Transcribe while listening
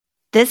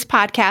This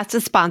podcast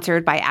is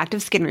sponsored by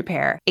Active Skin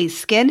Repair, a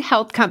skin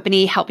health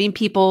company helping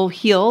people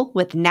heal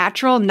with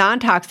natural,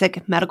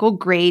 non-toxic,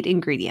 medical-grade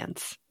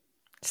ingredients.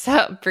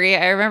 So, Brie,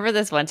 I remember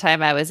this one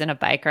time I was in a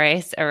bike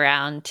race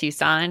around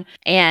Tucson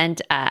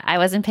and I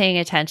wasn't paying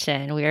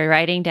attention. We were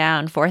riding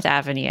down 4th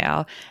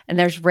Avenue and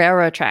there's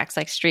railroad tracks,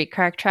 like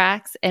streetcar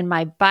tracks. And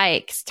my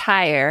bike's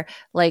tire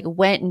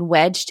went and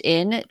wedged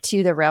in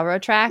to the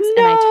railroad tracks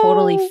and I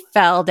totally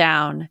fell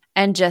down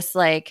and just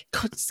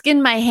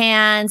skinned my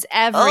hands,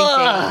 everything.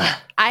 Ugh.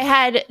 I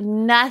had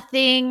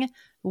nothing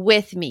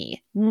with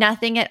me,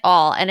 nothing at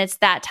all. And it's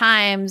that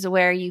times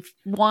where you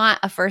want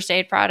a first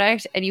aid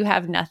product and you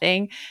have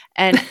nothing.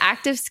 And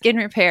Active Skin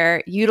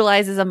Repair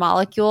utilizes a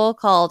molecule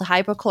called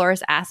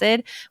hypochlorous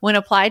acid. When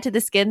applied to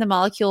the skin, the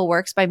molecule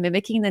works by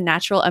mimicking the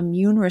natural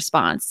immune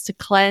response to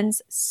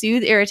cleanse,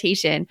 soothe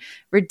irritation,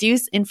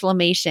 reduce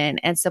inflammation,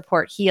 and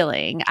support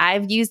healing.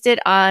 I've used it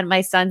on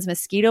my son's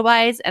mosquito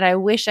bites, and I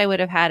wish I would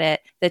have had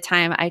it the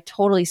time I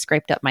totally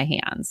scraped up my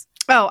hands.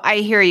 Oh, I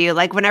hear you.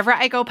 Whenever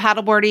I go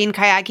paddleboarding,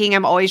 kayaking,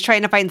 I'm always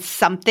trying to find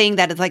something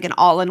that is an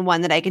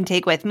all-in-one that I can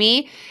take with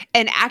me.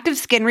 And Active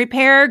Skin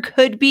Repair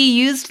could be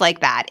used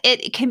like that.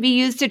 It can be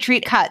used to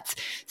treat cuts,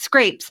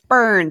 scrapes,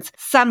 burns,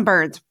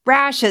 sunburns,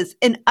 rashes,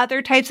 and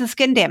other types of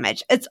skin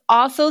damage. It's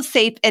also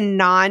safe and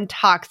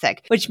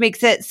non-toxic, which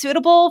makes it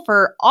suitable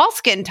for all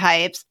skin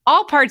types,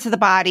 all parts of the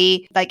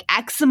body, like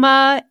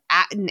eczema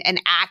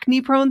and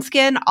acne-prone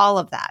skin, all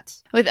of that.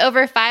 With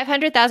over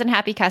 500,000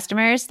 happy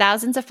customers,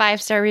 thousands of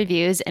 5-star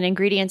reviews, and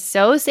ingredients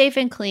so safe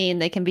and clean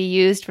they can be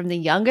used from the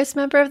youngest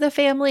member of the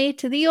family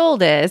to the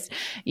oldest,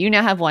 you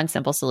now have one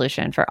simple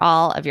solution for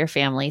all of your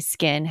family's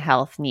skin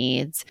health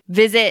needs.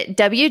 Visit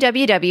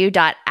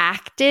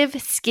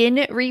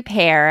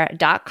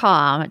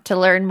www.activeskinrepair.com to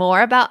learn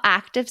more about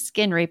Active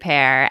Skin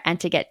Repair and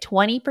to get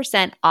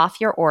 20%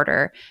 off your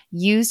order.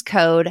 Use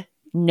code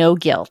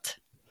NOGUILT.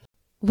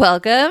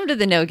 Welcome to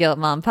the No Guilt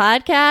Mom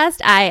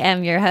podcast. I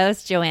am your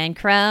host, Joanne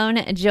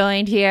Crone,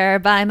 joined here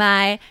by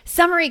my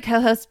summery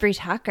co-host, Brie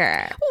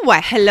Tucker.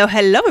 Why, hello,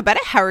 everybody.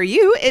 How are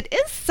you? It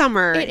is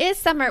summer. It is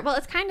summer. Well,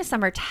 it's kind of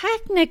summer.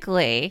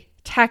 Technically,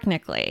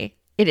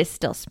 it is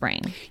still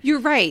spring.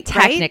 You're right.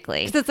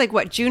 Technically. Because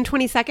it's June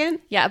 22nd?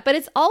 Yeah, but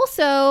it's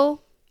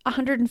also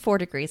 104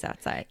 degrees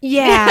outside.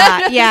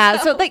 Yeah.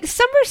 So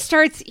summer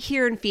starts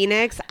here in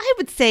Phoenix, I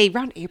would say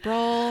around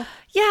April.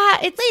 Yeah,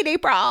 it's late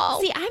April.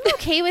 See, I'm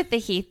okay with the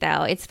heat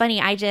though. It's funny.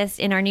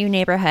 In our new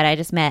neighborhood, I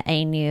just met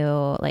a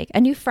new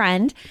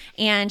friend,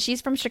 and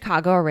she's from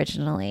Chicago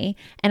originally.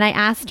 And I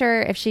asked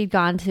her if she'd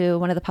gone to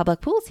one of the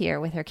public pools here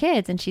with her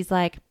kids, and she's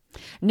like,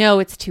 "No,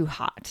 it's too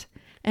hot."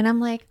 And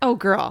I'm like, "Oh,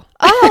 girl."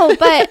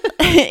 But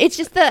it's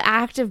just the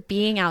act of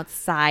being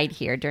outside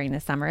here during the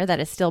summer that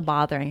is still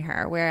bothering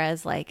her.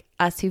 Whereas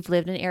us who've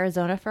lived in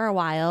Arizona for a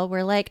while,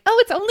 we're like, "Oh,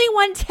 it's only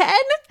 110."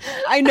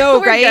 I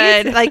know,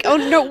 right? Good. Oh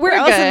no, where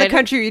else in the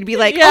country you'd be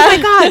like, yeah. "Oh my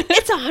God,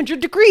 it's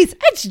 100 degrees.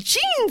 It's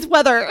jeans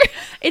weather."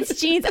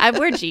 It's jeans. I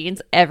wear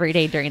jeans every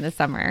day during the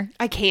summer.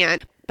 I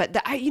can't. But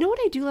you know what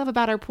I do love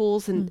about our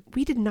pools? And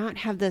we did not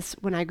have this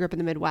when I grew up in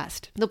the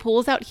Midwest. The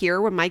pools out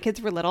here, when my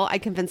kids were little, I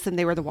convinced them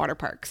they were the water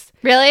parks.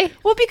 Really?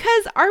 Well,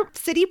 because our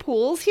city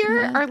pools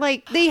here are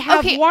they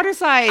have water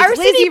slides, our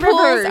lazy city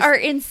rivers. pools are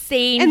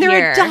insane and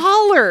they're here.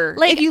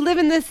 $1. If you live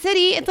in the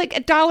city, it's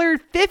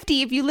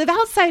 $1.50 if you live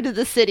outside of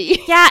the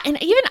city. Yeah, and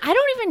I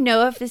don't even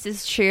know if this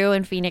is true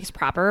in Phoenix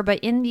proper, but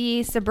in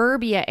the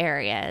suburbia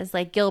areas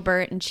like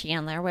Gilbert and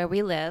Chandler where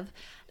we live,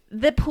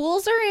 the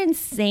pools are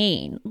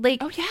insane. They're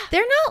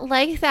not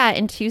like that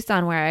in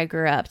Tucson where I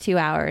grew up 2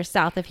 hours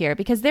south of here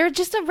because they're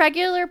just a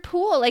regular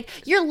pool.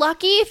 You're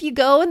lucky if you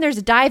go and there's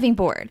a diving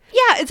board.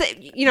 Yeah, it's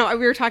we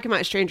were talking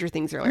about Stranger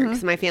Things earlier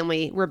because my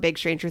family, we're big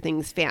Stranger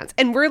Things fans.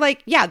 And we're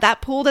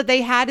that pool that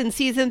they had in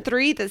season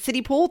 3, the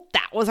city pool,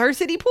 that was our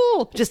city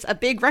pool. Just a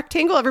big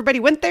rectangle.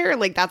 Everybody went there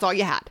and that's all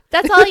you had.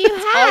 That's all you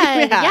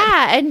had.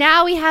 Yeah, and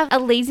now we have a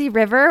lazy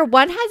river.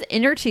 One has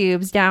inner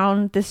tubes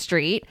down the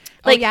street.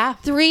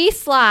 3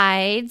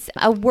 slides,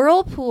 a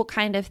whirlpool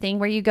kind of thing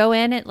where you go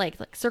in, it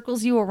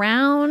circles you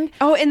around.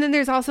 Oh, and then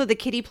there's also the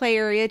kiddie play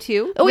area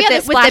too. Oh, the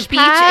splash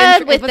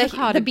pad with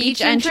the beach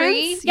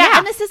entry. Entrance. Yeah,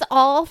 and this is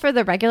all for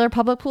the regular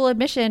public pool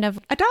admission of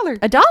 $1.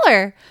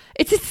 $1.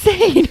 It's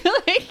insane.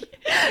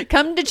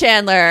 Come to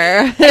Chandler.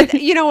 And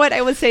you know what?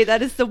 I would say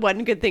that is the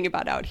one good thing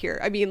about out here.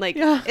 I mean,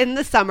 in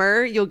the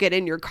summer, you'll get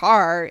in your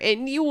car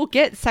and you will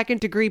get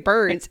 2nd-degree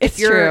burns if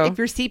your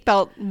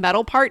seatbelt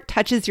metal part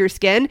touches your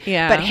skin.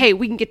 Yeah. But hey,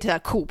 we can get to a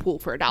cool pool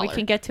for $1. We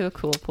can get to a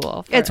cool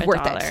pool for it's $1.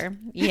 Worth it.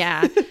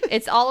 Yeah.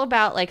 It's all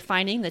about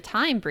finding the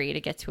time, Brie,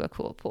 to get to a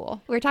cool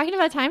pool. We're talking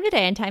about time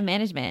today and time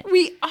management.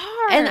 We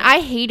are. And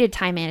I hated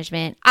time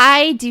management.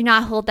 I do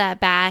not hold that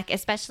back,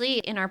 especially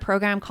in our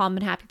program, Calm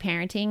and Happy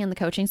Parenting, and the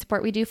coaching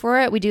support we do for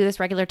it. We do this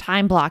regular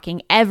time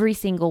blocking every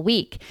single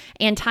week.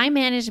 And time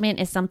management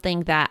is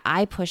something that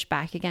I push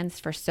back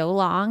against for so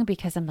long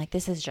because I'm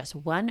this is just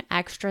one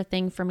extra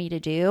thing for me to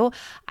do.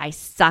 I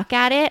suck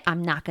at it.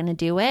 I'm not going to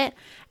do it.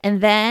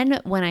 And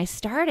then when I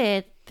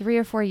started 3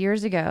 or 4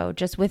 years ago,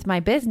 just with my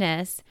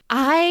business,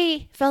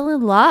 I fell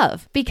in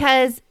love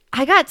because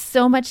I got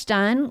so much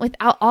done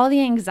without all the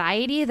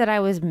anxiety that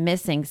I was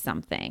missing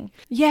something.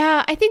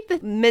 Yeah, I think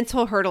the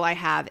mental hurdle I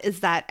have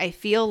is that I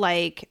feel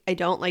like I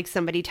don't like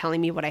somebody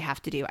telling me what I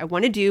have to do. I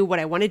want to do what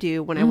I want to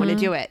do when I want to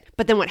do it.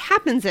 But then what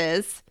happens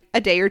is a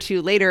day or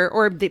two later,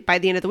 or by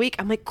the end of the week,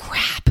 I'm like,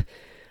 crap,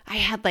 I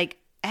had like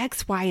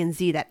X, Y, and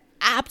Z that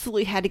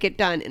absolutely had to get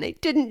done, and I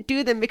didn't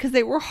do them because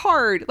they were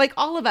hard. Like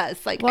all of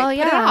us, like I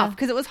put it off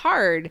because it was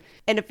hard.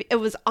 And if it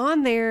was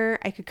on there,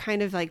 I could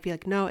kind of like be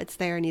like, no, it's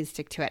there. I need to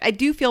stick to it. I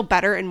do feel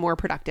better and more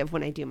productive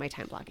when I do my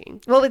time blocking.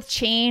 Well, with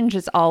change,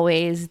 it's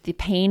always the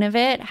pain of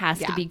it has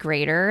to be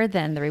greater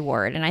than the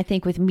reward. And I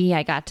think with me,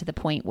 I got to the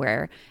point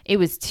where it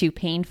was too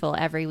painful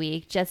every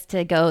week just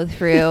to go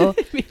through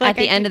like at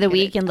the end of the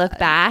week and look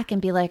back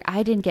and be like,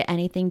 I didn't get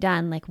anything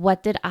done. Like,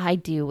 what did I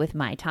do with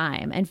my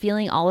time? And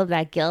feeling all of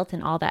that guilt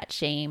and all that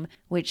shame,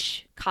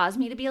 which caused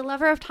me to be a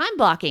lover of time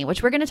blocking,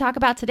 which we're going to talk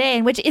about today,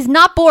 and which is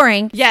not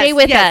boring. Yes, Stay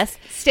with us.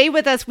 Stay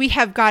with us. We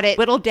have got it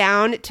whittled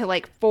down to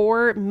like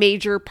 4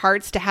 major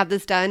parts to have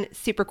this done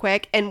super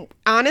quick. And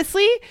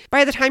honestly,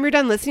 by the time you're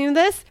done listening to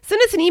this, send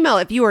us an email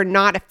if you are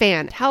not a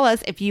fan. Tell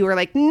us if you are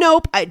like,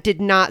 nope, it did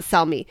not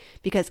sell me.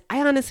 Because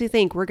I honestly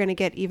think we're going to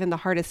get even the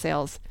hardest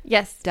sales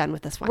done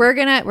with this one. We're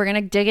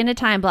gonna dig into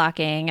time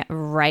blocking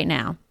right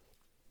now.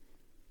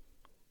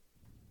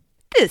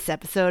 This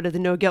episode of the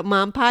No Guilt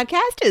Mom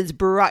podcast is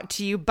brought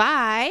to you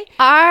by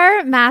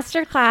our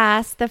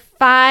masterclass, The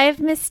 5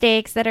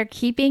 Mistakes That Are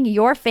Keeping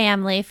Your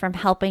Family from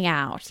Helping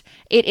Out.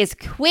 It is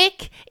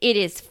quick. It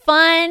is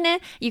fun.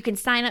 You can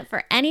sign up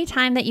for any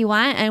time that you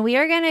want. And we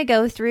are going to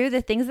go through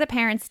the things that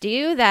parents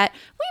do that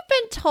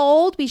we've been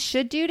told we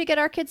should do to get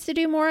our kids to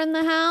do more in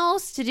the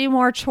house, to do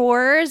more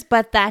chores,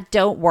 but that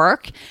don't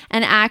work,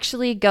 and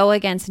actually go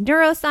against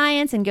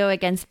neuroscience and go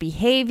against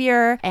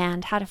behavior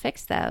and how to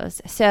fix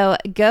those. So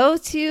go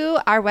to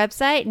our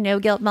website,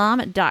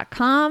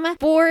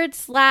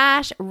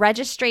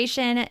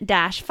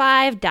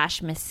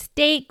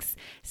 noguiltmom.com/registration-5-mistakes.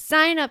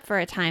 Sign up for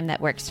a time that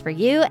works for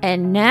you.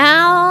 And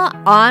now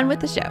on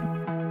with the show.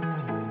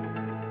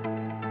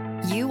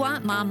 You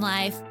want mom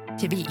life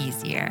to be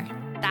easier.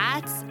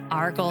 That's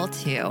our goal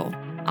too.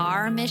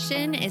 Our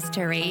mission is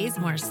to raise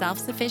more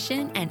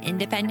self-sufficient and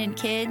independent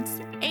kids,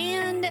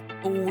 and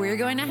we're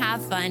going to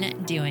have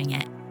fun doing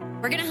it.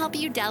 We're going to help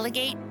you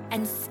delegate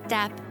and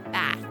step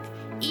back.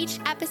 Each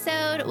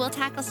episode will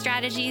tackle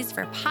strategies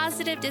for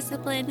positive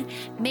discipline,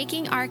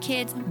 making our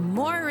kids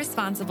more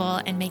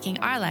responsible and making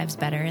our lives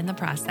better in the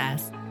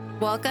process.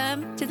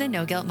 Welcome to the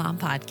No Guilt Mom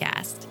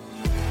podcast.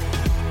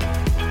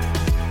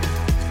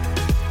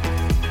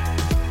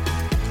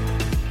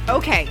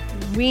 Okay,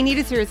 we need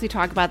to seriously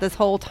talk about this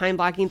whole time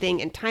blocking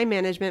thing and time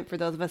management for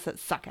those of us that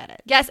suck at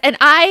it. Yes, and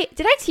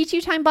did I teach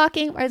you time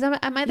blocking? Or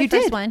am I the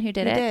first one who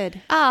did it? You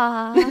did.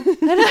 Aw.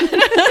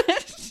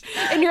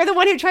 And you're the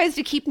one who tries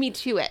to keep me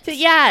to it.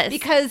 Yes.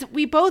 Because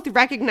we both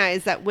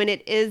recognize that when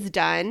it is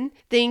done,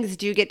 things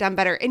do get done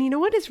better. And you know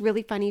what is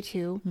really funny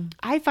too? Mm-hmm.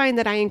 I find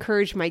that I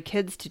encourage my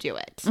kids to do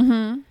it.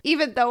 Mm-hmm.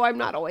 Even though I'm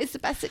not always the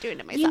best at doing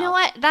it myself. You know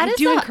what? I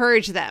do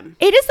encourage them.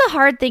 It is the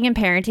hard thing in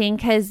parenting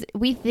because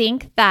we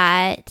think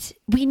that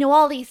we know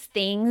all these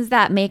things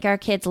that make our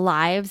kids'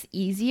 lives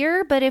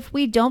easier, but if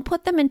we don't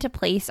put them into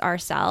place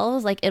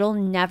ourselves, like it'll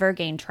never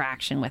gain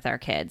traction with our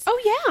kids.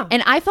 Oh, yeah.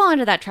 And I fall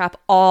into that trap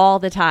all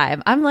the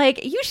time. I'm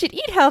like, you should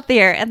eat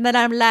healthier. And then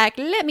I'm like,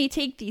 let me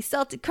take these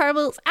salted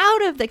caramels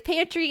out of the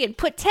pantry and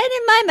put 10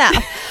 in my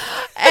mouth.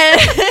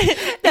 And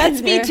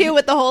that's me too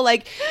with the whole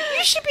like,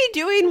 you should be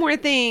doing more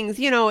things.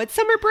 You know, it's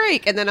summer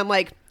break. And then I'm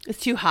like, it's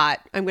too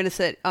hot. I'm going to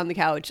sit on the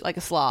couch like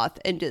a sloth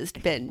and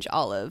just binge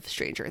all of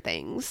Stranger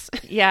Things.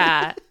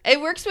 Yeah.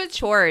 It works with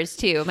chores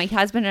too. My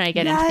husband and I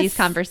get into these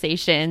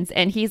conversations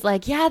and he's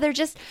like, yeah, they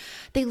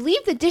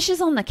leave the dishes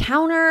on the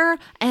counter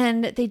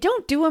and they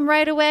don't do them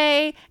right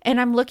away. And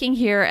I'm looking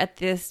here at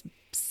this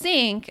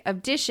sink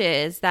of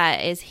dishes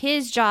that is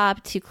his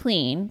job to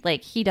clean,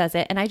 like he does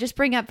it, and I just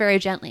bring up very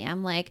gently,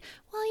 I'm like,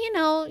 well, you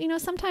know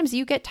sometimes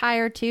you get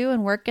tired too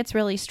and work gets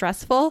really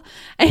stressful.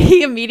 And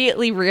he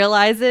immediately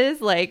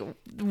realizes like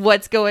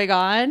what's going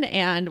on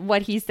and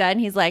what he said, and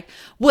he's like,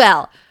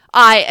 well,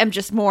 I am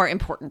just more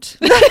important.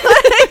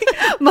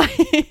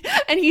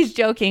 And he's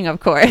joking, of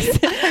course.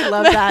 I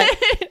love that.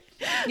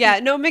 Yeah,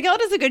 no, Miguel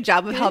does a good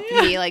job of helping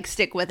me like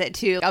stick with it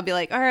too. I'll be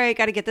like, all right,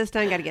 got to get this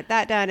done, got to get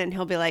that done. And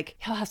he'll be like,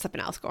 he'll have something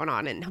else going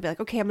on. And he'll be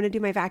like, okay, I'm going to do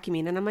my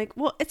vacuuming. And I'm like,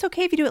 well, it's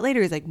okay if you do it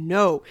later. He's like,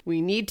 no,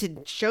 we need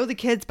to show the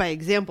kids by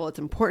example. It's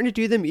important to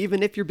do them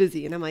even if you're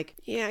busy. And I'm like,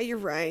 yeah, you're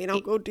right.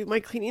 I'll go do my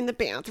cleaning in the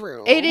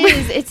bathroom. It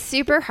is. It's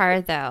super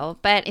hard though.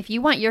 But if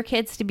you want your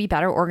kids to be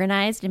better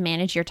organized and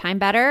manage your time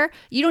better,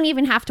 you don't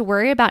even have to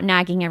worry about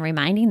nagging and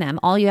reminding them.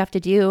 All you have to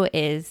do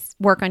is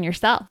work on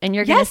yourself and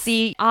you're going to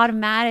see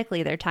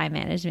automatically their time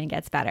management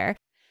gets better.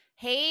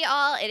 Hey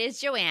all, it is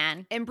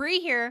Joanne. And Bree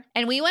here.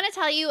 And we want to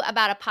tell you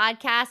about a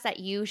podcast that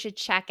you should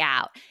check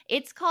out.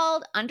 It's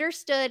called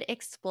Understood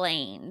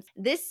Explains.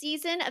 This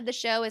season of the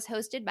show is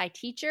hosted by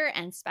teacher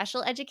and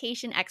special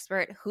education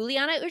expert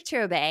Juliana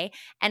Urturbe,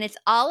 and it's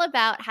all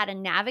about how to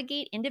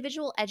navigate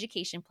individual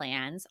education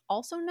plans,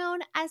 also known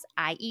as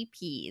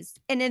IEPs.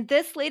 And in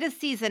this latest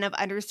season of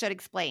Understood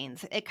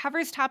Explains, it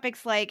covers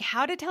topics like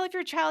how to tell if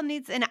your child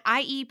needs an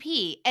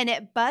IEP, and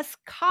it busts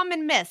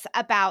common myths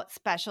about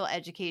special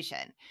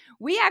education.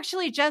 We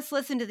actually just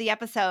listened to the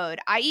episode,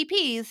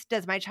 IEPs,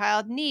 Does My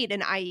Child Need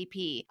an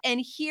IEP? And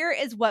here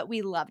is what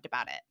we loved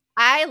about it.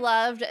 I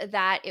loved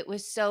that it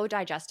was so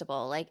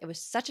digestible. Like, it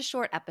was such a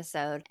short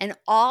episode, and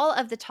all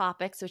of the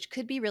topics, which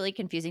could be really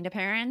confusing to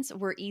parents,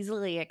 were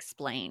easily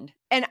explained.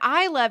 And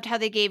I loved how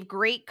they gave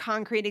great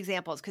concrete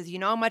examples because you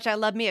know how much I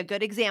love me a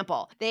good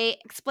example. They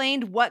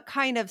explained what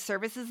kind of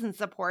services and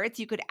supports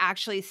you could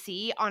actually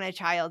see on a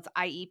child's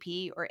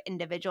IEP or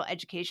individual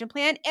education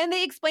plan. And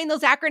they explained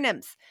those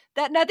acronyms.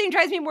 That nothing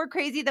drives me more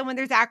crazy than when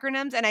there's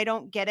acronyms and I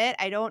don't get it.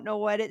 I don't know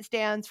what it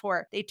stands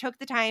for. They took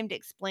the time to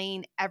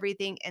explain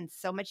everything in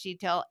so much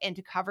detail and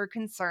to cover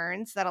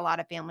concerns that a lot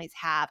of families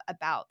have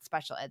about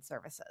special ed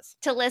services.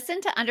 To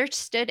listen to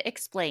Understood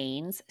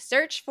Explains,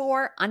 search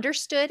for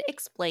Understood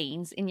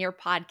Explains in your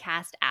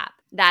podcast app.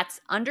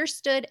 That's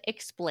Understood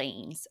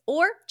Explains,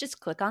 or just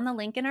click on the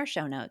link in our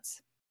show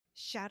notes.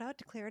 Shout out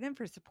to Clarendon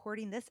for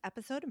supporting this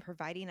episode and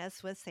providing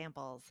us with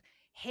samples.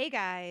 Hey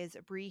guys,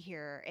 Bree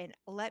here, and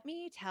let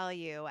me tell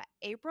you,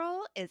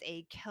 April is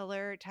a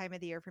killer time of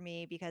the year for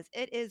me because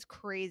it is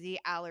crazy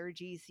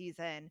allergy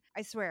season.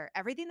 I swear,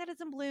 everything that is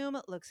in bloom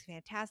looks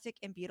fantastic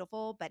and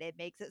beautiful, but it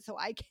makes it so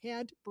I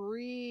can't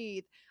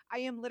breathe. I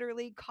am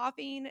literally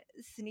coughing,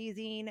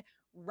 sneezing,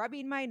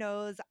 rubbing my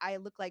nose. I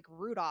look like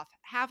Rudolph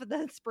half of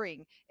the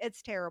spring.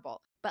 It's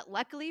terrible. But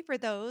luckily for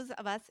those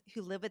of us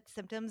who live with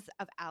symptoms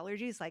of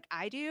allergies like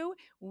I do,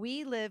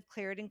 we live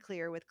Claritin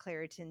Clear with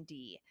Claritin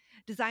D.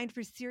 Designed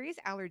for serious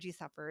allergy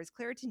sufferers,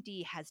 Claritin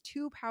D has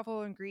 2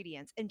 powerful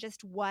ingredients in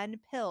just 1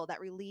 pill that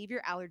relieve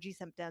your allergy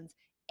symptoms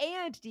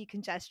and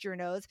decongest your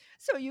nose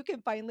so you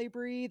can finally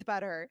breathe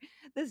better.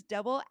 This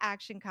double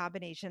action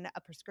combination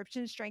of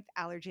prescription strength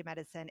allergy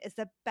medicine is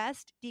the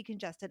best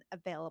decongestant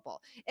available.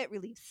 It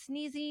relieves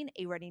sneezing,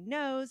 a runny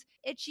nose,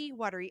 itchy,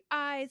 watery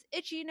eyes,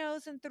 itchy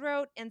nose and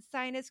throat, and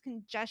sinus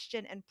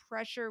congestion and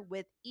pressure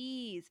with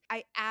ease.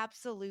 I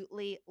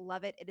absolutely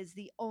love it. It is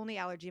the only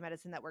allergy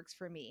medicine that works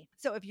for me.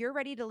 So if you're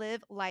ready to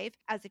live life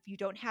as if you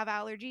don't have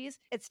allergies,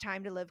 it's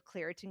time to live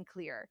Claritin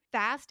Clear.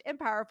 Fast and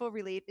powerful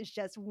relief is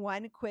just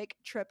 1 quick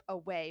trip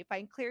away.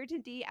 Find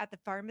Claritin D at the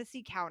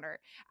pharmacy counter.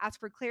 Ask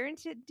for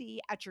Claritin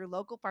D at your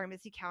local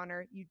pharmacy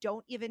counter. You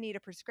don't even need a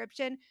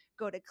prescription.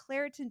 Go to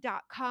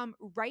Claritin.com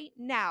right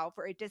now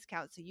for a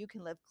discount so you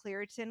can live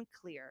Claritin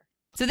Clear.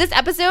 So this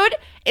episode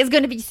is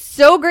going to be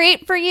so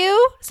great for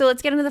you. So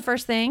let's get into the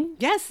first thing.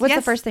 Yes. What's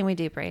the first thing we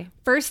do, Brie?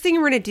 First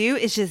thing we're going to do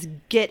is just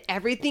get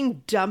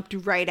everything dumped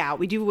right out.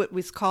 We do what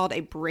was called a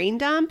brain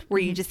dump, where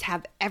you just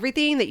have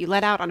everything that you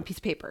let out on a piece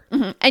of paper.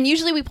 Mm-hmm. And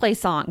usually we play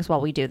songs while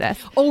we do this.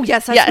 Oh,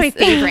 yes. That's my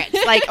favorite.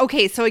 Like,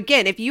 okay, so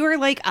again, if you are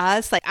like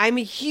us, like I'm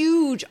a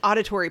huge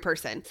auditory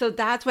person. So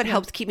that's what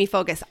helps keep me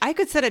focused. I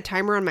could set a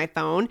timer on my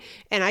phone,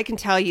 and I can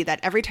tell you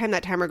that every time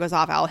that timer goes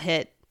off, I'll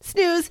hit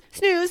snooze,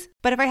 snooze.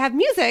 But if I have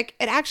music,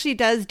 it actually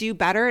does do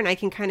better and I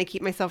can kind of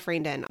keep myself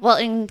reined in. Well,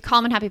 in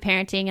Calm and Happy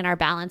Parenting and our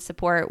balance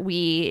support,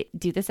 we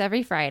do this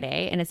every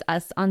Friday and it's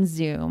us on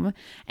Zoom.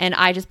 And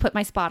I just put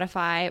my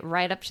Spotify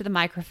right up to the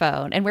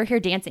microphone and we're here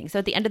dancing. So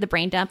at the end of the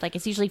brain dump, like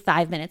it's usually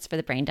 5 minutes for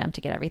the brain dump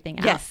to get everything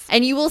out. Yes.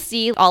 And you will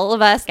see all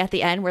of us at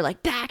the end, we're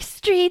like, back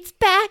streets,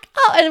 back.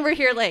 Oh, and we're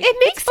here like, it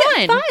makes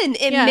it fun.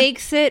 It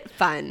makes it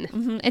fun.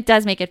 Mm-hmm. It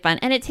does make it fun.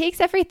 And it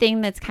takes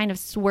everything that's kind of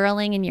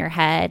swirling in your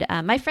head.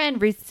 My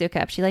friend Ruth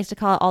Sukup, she likes to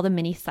call it all the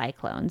mini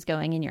cyclones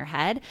going in your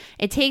head.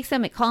 It takes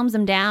them, it calms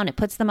them down, it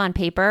puts them on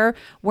paper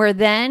where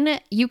then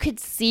you could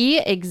see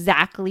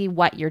exactly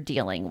what you're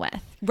dealing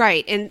with.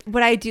 Right. And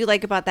what I do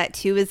like about that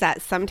too is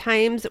that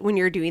sometimes when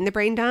you're doing the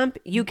brain dump,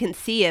 you can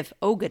see if,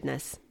 oh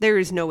goodness, there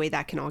is no way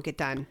that can all get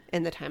done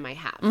in the time I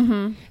have.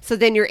 Mm-hmm. So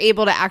then you're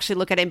able to actually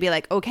look at it and be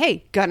like,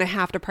 okay, gonna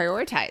have to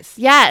prioritize.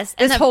 Yes.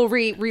 This whole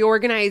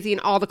reorganizing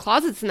all the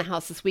closets in the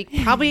house this week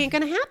probably ain't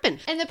gonna happen.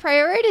 And the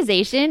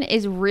prioritization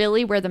is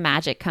really where the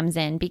magic comes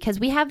in because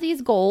we have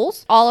these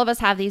goals. All of us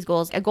have these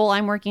goals. A goal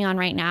I'm working on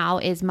right now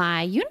is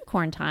my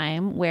unicorn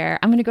time where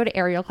I'm going to go to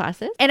aerial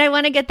classes and I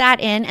want to get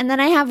that in. And then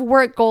I have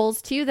work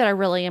goals too that are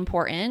really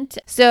important.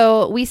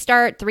 So we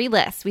start 3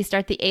 lists. We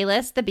start the A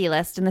list, the B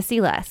list, and the C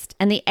list.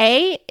 And the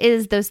A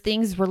is those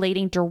things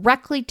relating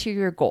directly to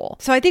your goal.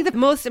 So I think the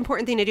most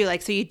important thing to do,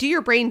 like, so you do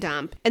your brain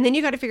dump and then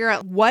you got to figure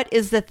out what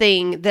is the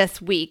thing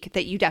this week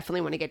that you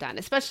definitely want to get done,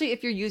 especially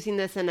if you're using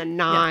this in a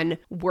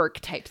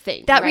non-work type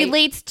thing. That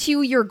relates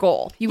to your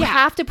goal. You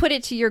have to put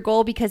it to your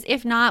goal because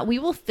if not, we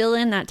will fill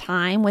in that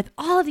time with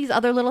all of these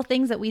other little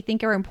things that we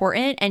think are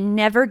important and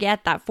never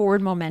get that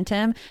forward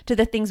momentum to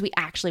the things we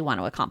actually want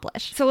to accomplish.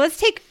 gosh. So let's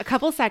take a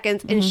couple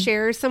seconds and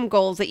share some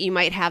goals that you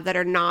might have that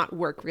are not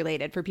work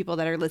related for people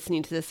that are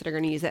listening to this that are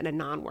going to use it in a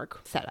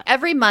non-work setup.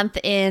 Every month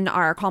in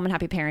our Calm and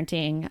Happy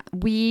Parenting,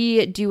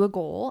 we do a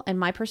goal. And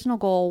my personal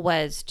goal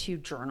was to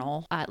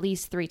journal at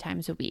least 3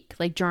 times a week,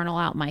 like journal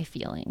out my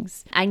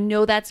feelings. I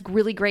know that's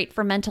really great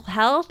for mental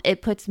health.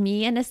 It puts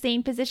me in a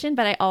sane position,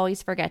 but I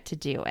always forget to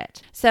do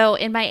it. So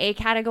in my A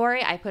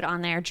category, I put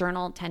on there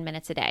journal 10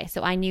 minutes a day.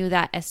 So I knew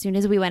that as soon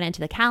as we went into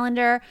the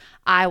calendar,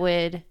 I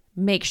would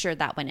make sure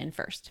that went in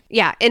first.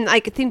 Yeah. And I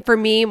think for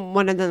me,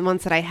 one of the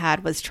ones that I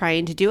had was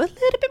trying to do a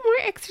little bit more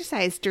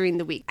exercise during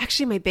the week.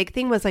 Actually, my big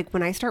thing was like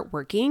when I start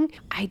working,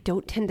 I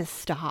don't tend to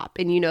stop.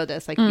 And you know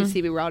this, like you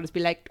see me, we'll always be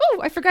like,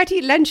 oh, I forgot to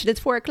eat lunch and it's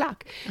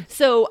 4:00.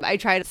 So I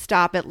try to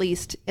stop at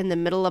least in the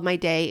middle of my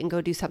day and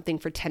go do something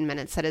for 10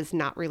 minutes that is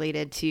not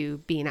related to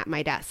being at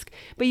my desk.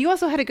 But you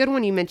also had a good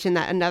one. You mentioned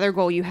that another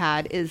goal you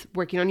had is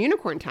working on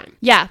unicorn time.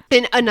 Yeah.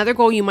 And another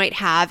goal you might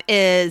have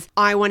is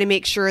I want to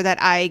make sure that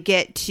I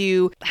get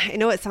to, I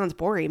know it sounds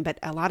boring, but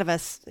a lot of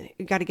us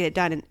got to get it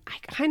done. And I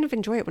kind of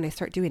enjoy it when I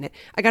start doing it.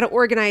 I got to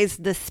organize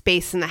the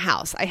space in the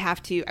house.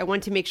 I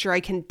want to make sure I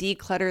can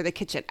declutter the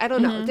kitchen. I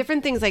don't know.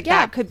 Different things like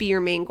that could be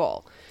your main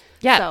goal.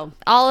 Yeah. So,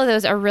 all of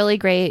those are really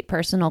great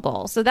personal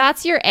goals. So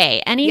that's your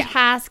A. Any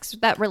tasks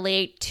that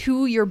relate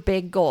to your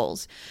big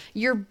goals.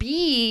 Your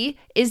B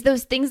is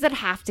those things that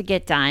have to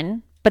get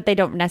done, but they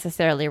don't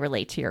necessarily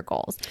relate to your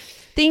goals.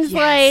 Things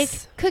like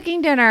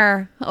cooking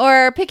dinner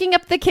or picking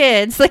up the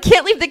kids. Like,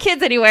 can't leave the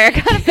kids anywhere.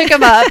 Gotta pick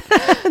them up.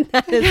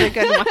 That is a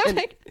good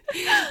one.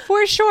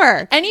 For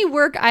sure. Any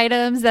work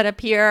items that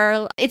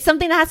appear, it's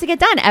something that has to get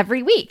done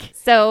every week.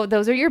 So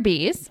those are your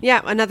B's.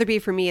 Yeah. Another B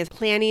for me is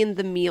planning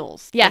the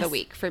meals for the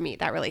week. For me,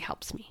 that really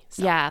helps me.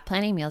 So. Yeah,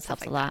 planning meals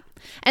helps a lot.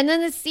 And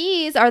then the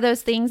C's are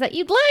those things that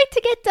you'd like to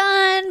get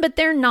done, but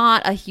they're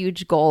not a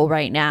huge goal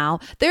right now.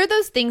 They're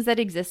those things that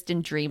exist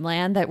in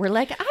dreamland that we're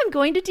like, I'm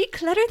going to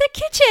declutter the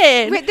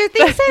kitchen. Right. They're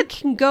things that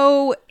can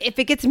go, if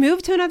it gets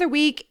moved to another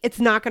week,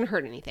 it's not going to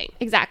hurt anything.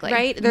 Exactly.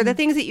 Right? They're the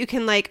things that you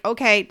can like,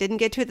 okay, didn't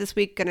get to it this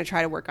week, going to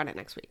try to work on it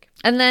next week.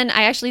 And then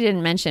I actually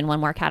didn't mention one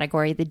more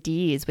category, the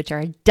D's, which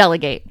are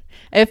delegate.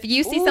 If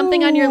you see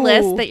something on your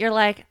list that you're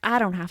like, I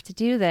don't have to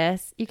do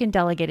this, you can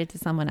delegate it to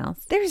someone else.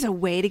 There's a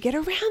way to get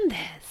around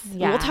this.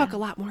 Yeah. We'll talk a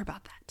lot more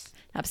about that.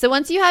 So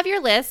once you have your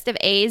list of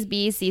A's,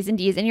 B's, C's, and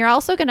D's, and you're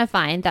also going to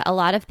find that a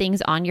lot of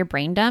things on your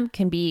brain dump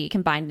can be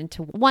combined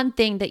into one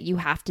thing that you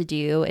have to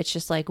do. It's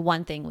just like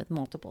one thing with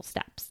multiple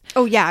steps.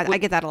 Oh, yeah. I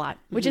get that a lot.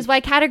 Which is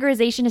why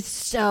categorization is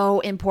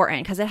so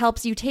important, because it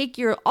helps you take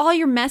all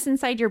your mess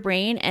inside your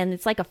brain, and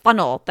it's like a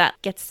funnel that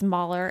gets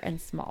smaller and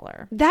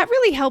smaller. That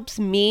really helps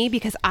me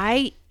because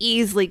I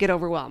easily get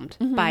overwhelmed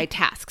by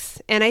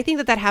tasks. And I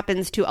think that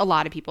happens to a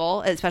lot of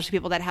people, especially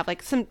people that have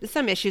like some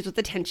issues with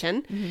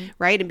attention,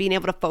 right? And being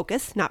able to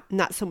focus,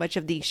 not so much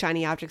of the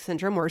shiny object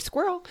syndrome or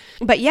squirrel.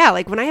 But yeah,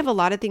 like when I have a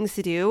lot of things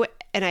to do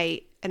and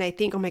I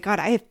think, oh my God,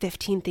 I have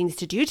 15 things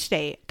to do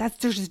today.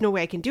 There's just no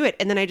way I can do it.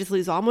 And then I just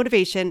lose all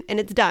motivation and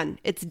it's done.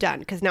 It's done.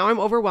 Because now I'm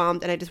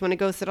overwhelmed and I just want to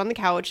go sit on the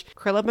couch,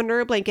 curl up under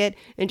a blanket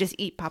and just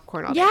eat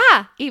popcorn all day.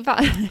 Yeah. Eat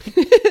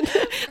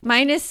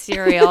Mine is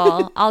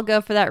cereal. I'll go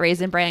for that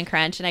Raisin Bran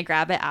Crunch and I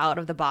grab it out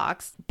of the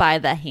box by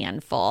the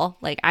handful.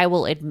 Like, I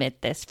will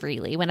admit this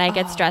freely. When I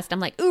get stressed, I'm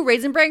like, ooh,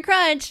 Raisin Bran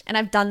Crunch. And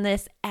I've done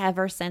this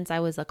ever since I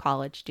was a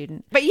college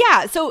student. But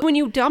yeah, so when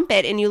you dump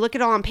it and you look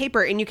at it all on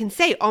paper and you can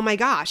say, oh my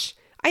gosh,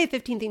 I have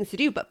 15 things to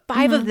do, but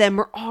 5 of them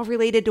are all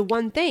related to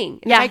one thing.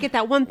 And if I get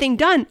that one thing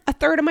done, a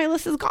third of my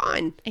list is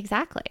gone.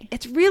 Exactly.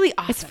 It's really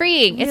awesome. It's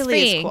freeing. It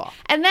really it's freeing. is cool.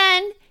 And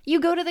then you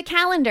go to the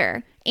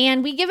calendar.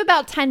 And we give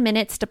about 10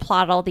 minutes to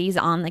plot all these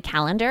on the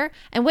calendar.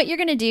 And what you're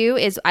going to do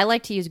is, I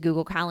like to use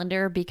Google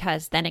Calendar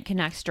because then it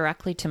connects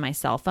directly to my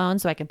cell phone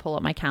so I can pull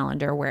up my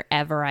calendar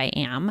wherever I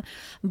am.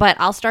 But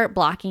I'll start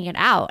blocking it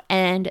out.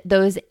 And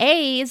those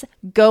A's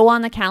go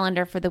on the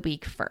calendar for the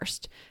week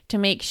first to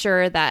make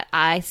sure that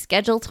I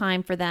schedule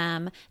time for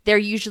them. They're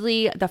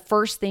usually the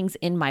first things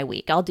in my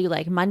week. I'll do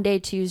like Monday,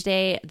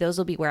 Tuesday. Those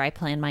will be where I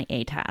plan my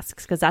A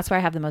tasks because that's where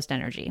I have the most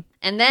energy.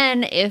 And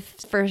then if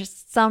for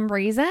some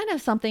reason,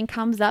 if something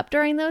comes up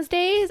during those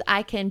days,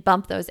 I can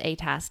bump those A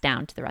tasks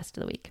down to the rest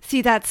of the week.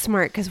 See, that's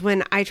smart because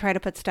when I try to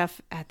put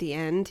stuff at the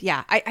end,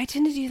 I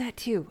tend to do that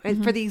too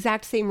for the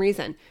exact same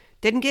reason.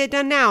 Didn't get it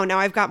done now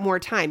I've got more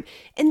time.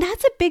 And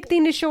that's a big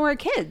thing to show our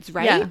kids,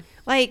 right? Yeah.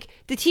 Like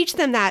to teach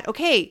them that,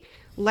 okay,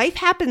 life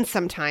happens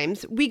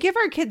sometimes. We give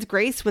our kids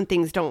grace when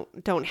things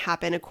don't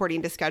happen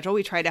according to schedule.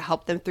 We try to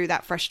help them through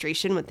that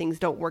frustration when things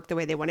don't work the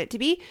way they want it to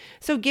be.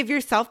 So give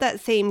yourself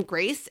that same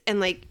grace and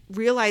like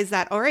realize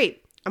that, all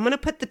right, I'm going to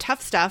put the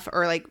tough stuff,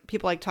 or like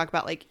people like talk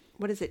about like,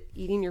 what is it?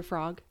 Eating your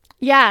frog?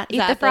 Yeah.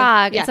 Eat the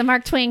frog. Yeah. It's a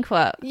Mark Twain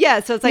quote. Yeah.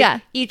 So it's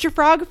like, eat your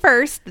frog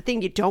first, the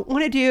thing you don't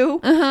want to do.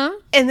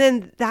 And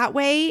then that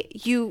way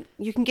you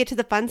can get to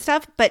the fun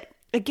stuff. But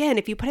again,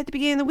 if you put it at the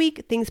beginning of the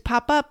week, things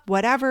pop up,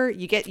 whatever,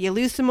 you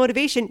lose some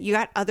motivation, you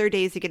got other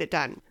days to get it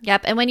done.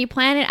 Yep. And when you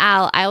plan it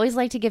out, I always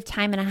like to give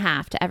time and a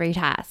half to every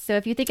task. So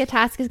if you think a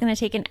task is going to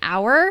take an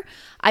hour,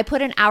 I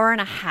put an hour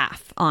and a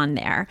half on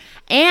there.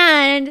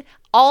 And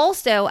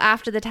Also,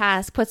 after the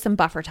task, put some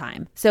buffer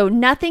time. So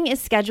nothing is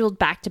scheduled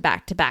back to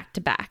back to back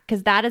to back,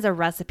 because that is a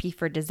recipe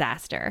for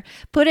disaster.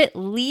 Put at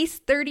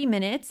least 30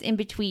 minutes in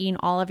between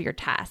all of your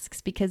tasks,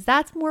 because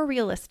that's more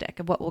realistic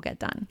of what will get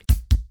done.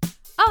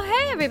 Oh,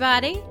 hey,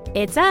 everybody.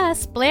 It's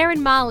us, Blair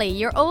and Molly,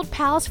 your old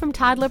pals from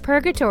Toddler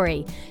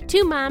Purgatory.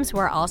 Two moms who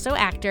are also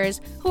actors,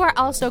 who are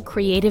also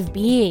creative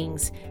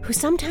beings, who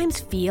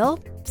sometimes feel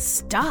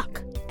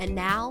stuck. And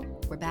now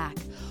we're back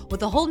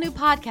with a whole new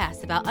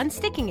podcast about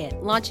unsticking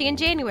it, launching in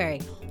January.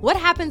 What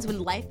happens when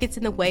life gets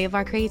in the way of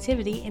our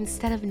creativity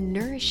instead of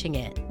nourishing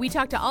it? We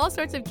talk to all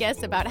sorts of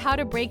guests about how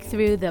to break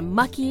through the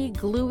mucky,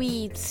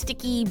 gluey,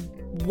 sticky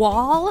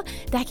wall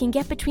that can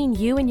get between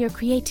you and your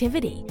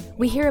creativity.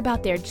 We hear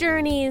about their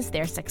journeys,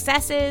 their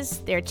successes,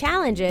 their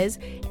challenges,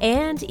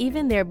 and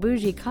even their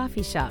bougie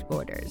coffee shop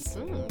orders.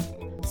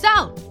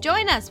 So,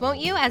 join us, won't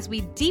you, as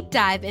we deep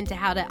dive into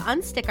how to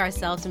unstick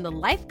ourselves from the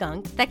life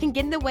gunk that can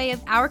get in the way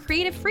of our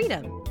creative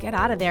freedom. Get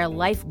out of there,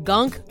 life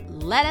gunk.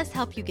 Let us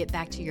help you get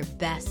back to your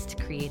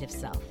best creative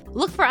self.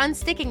 Look for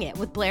Unsticking It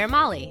with Blair and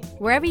Molly,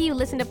 wherever you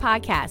listen to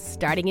podcasts,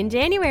 starting in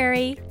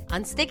January.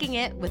 Unsticking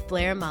It with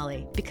Blair and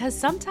Molly, because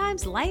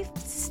sometimes life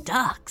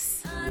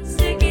sucks.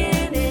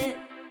 Unsticking it.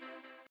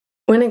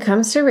 When it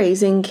comes to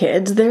raising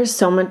kids, there's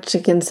so much to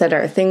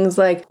consider. Things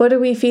like, what do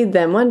we feed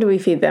them? When do we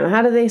feed them?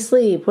 How do they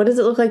sleep? What does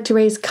it look like to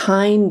raise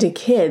kind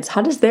kids?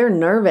 How does their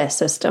nervous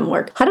system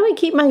work? How do I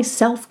keep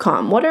myself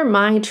calm? What are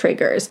my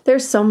triggers?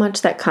 There's so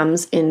much that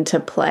comes into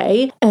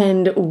play,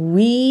 and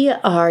we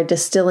are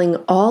distilling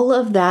all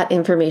of that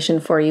information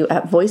for you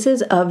at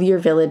Voices of Your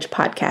Village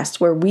podcast,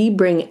 where we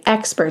bring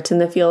experts in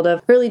the field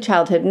of early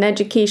childhood and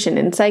education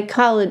and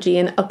psychology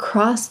and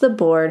across the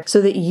board so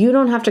that you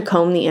don't have to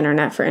comb the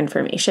internet for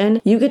information.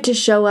 You get to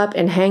show up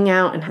and hang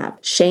out and have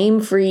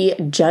shame-free,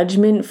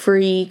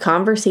 judgment-free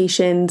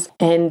conversations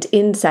and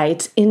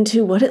insights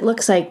into what it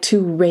looks like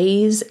to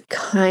raise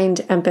kind,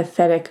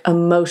 empathetic,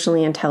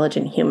 emotionally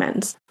intelligent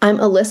humans. I'm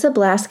Alyssa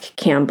Blask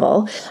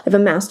Campbell. I have a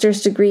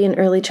master's degree in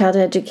early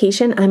childhood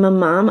education. I'm a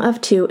mom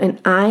of two,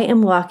 and I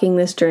am walking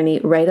this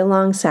journey right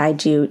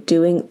alongside you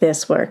doing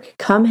this work.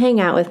 Come hang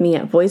out with me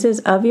at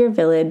Voices of Your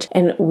Village,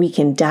 and we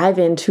can dive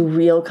into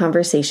real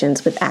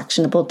conversations with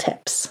actionable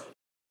tips.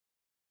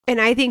 And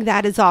I think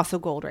that is also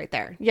gold right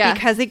there. Yeah.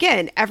 Because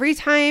again, every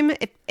time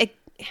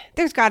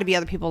there's got to be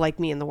other people like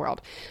me in the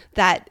world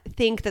that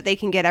think that they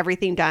can get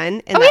everything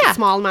done in that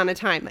small amount of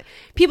time.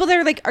 People that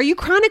are like, are you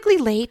chronically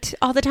late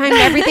all the time to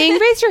everything?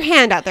 Raise your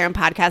hand out there in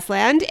podcast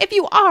land. If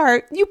you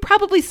are, you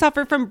probably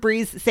suffer from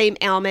Bree's same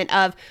ailment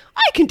of,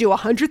 I can do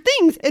 100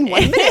 things in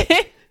 1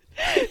 minute.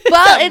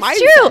 Well, it's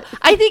true.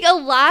 I think a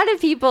lot of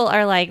people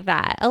are like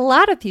that.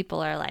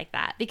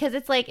 Because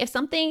it's like, if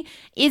something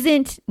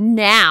isn't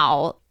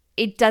now,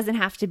 it doesn't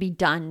have to be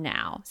done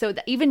now. So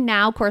even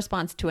now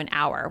corresponds to an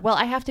hour. Well,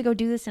 I have to go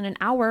do this in an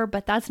hour,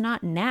 but that's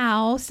not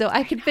now. So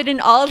I could fit in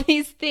all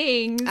these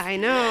things. I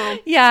know.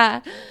 Yeah.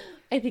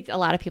 I think a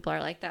lot of people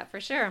are like that for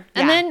sure.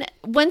 And then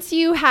once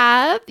you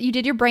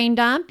did your brain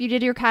dump, you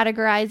did your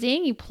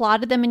categorizing, you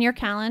plotted them in your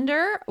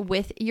calendar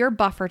with your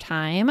buffer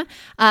time.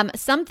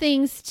 Some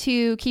things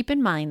to keep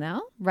in mind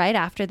though, right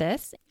after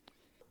this.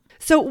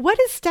 So what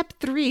is step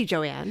 3,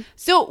 Joanne?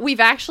 So we've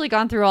actually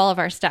gone through all of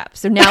our steps.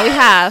 So now we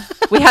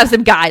have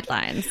some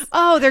guidelines.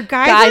 Oh, they're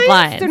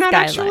guidelines? They're not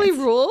guidelines. Actually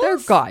rules? They're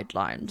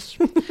guidelines.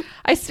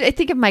 I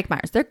think of Mike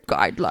Myers. They're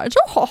guidelines.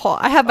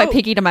 I have my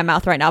piggy to my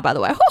mouth right now, by the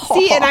way.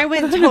 See, and I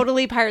went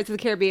totally Pirates of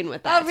the Caribbean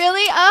with that. Oh,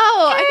 really?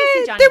 Oh, I can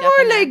see Johnny They're Depp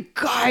more like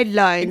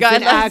guidelines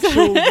than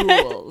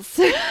actual rules.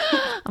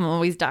 I'm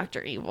always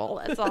Dr.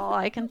 Evil. That's all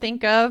I can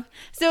think of.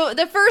 So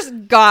the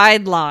first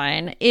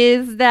guideline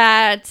is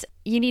that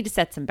you need to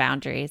set some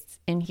boundaries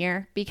in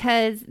here,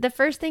 because the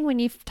first thing when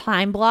you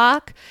time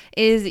block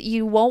is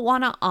you won't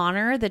want to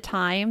honor the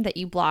time that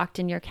you blocked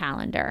in your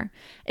calendar,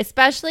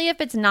 especially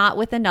if it's not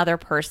with another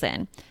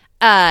person.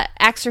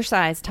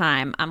 Exercise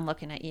time. I'm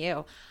looking at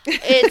you.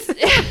 It's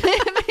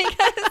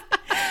because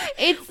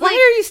it's Why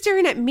are you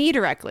staring at me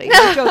directly?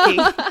 I'm joking.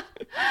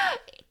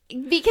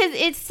 Because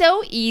it's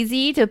so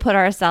easy to put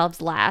ourselves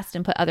last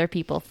and put other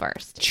people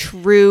first.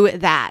 True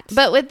that.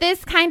 But with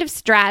this kind of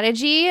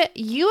strategy,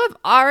 you have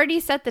already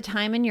set the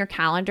time in your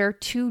calendar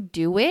to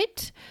do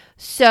it.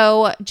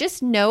 So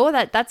just know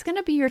that that's going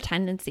to be your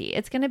tendency.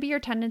 It's going to be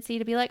your tendency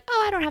to be like,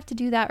 oh, I don't have to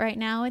do that right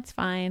now. It's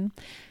fine.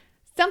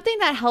 Something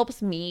that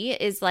helps me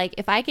is like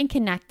if I can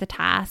connect the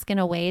task in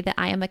a way that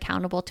I am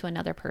accountable to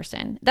another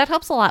person. That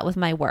helps a lot with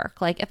my work.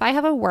 Like if I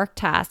have a work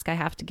task I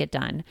have to get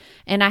done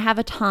and I have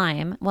a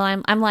time,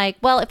 well, I'm like,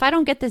 well, if I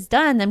don't get this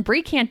done, then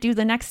Bree can't do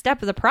the next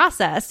step of the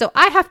process. So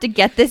I have to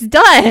get this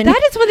done.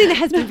 That is one thing that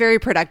has been very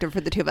productive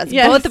for the two of us.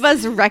 Yes. Both of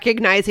us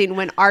recognizing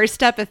when our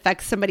step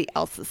affects somebody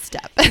else's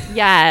step.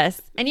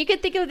 Yes. And you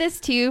could think of this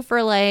too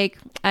for like,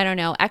 I don't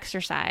know,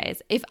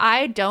 exercise. If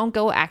I don't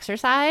go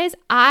exercise,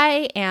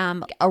 I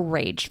am a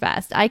rage rage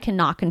fest. I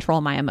cannot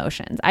control my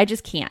emotions. I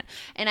just can't.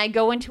 And I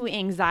go into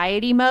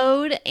anxiety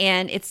mode,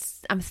 and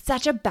I'm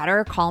such a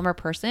better, calmer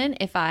person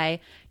if I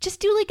just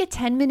do like a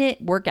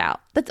 10-minute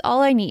workout. That's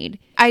all I need.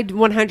 I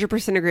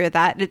 100% agree with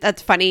that.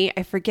 That's funny.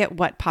 I forget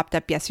what popped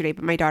up yesterday,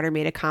 but my daughter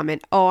made a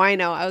comment. Oh, I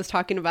know. I was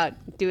talking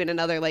about doing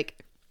another like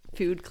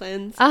food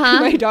cleanse.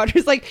 My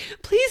daughter's like,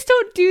 please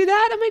don't do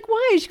that. I'm like,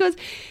 why? She goes,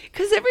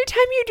 because every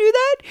time you do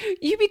that,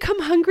 you become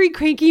hungry,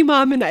 cranky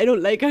mom, and I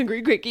don't like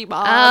hungry, cranky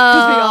mom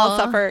because we all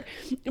suffer.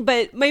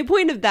 But my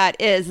point of that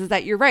is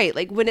that you're right.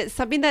 Like when it's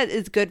something that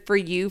is good for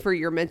you, for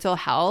your mental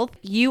health,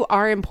 you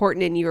are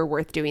important and you are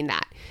worth doing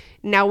that.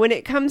 Now, when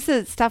it comes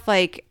to stuff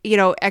like,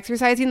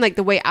 exercising, like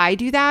the way I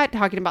do that,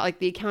 talking about like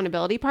the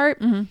accountability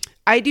part,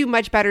 I do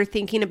much better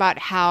thinking about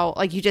how,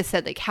 like you just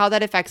said, like how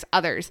that affects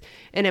others.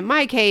 And in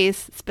my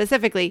case,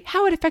 specifically,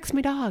 how it affects my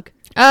dog.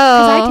 Because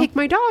I take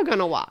my dog on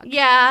a walk.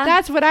 Yeah.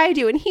 That's what I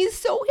do. And he's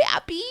so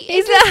happy.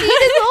 And just seeing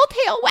his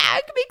little tail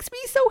wag makes me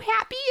so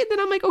happy. And then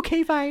I'm like,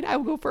 okay, fine. I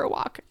will go for a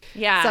walk.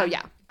 Yeah. So,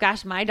 yeah.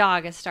 Gosh, my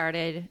dog has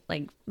started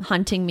like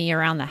hunting me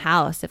around the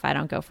house if I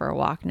don't go for a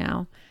walk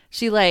now.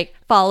 She like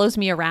follows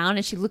me around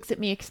and she looks at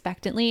me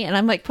expectantly, and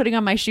I'm like putting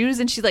on my shoes,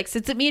 and she like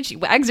sits at me and she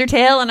wags her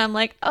tail, and I'm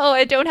like, oh,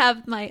 I don't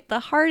have the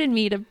heart in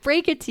me to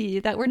break it to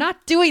you that we're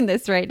not doing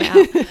this right now.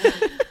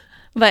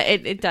 But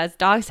it does.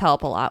 Dogs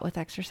help a lot with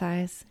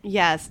exercise.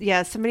 Yes.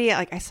 Somebody,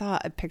 like I saw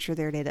a picture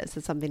the other day that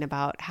said something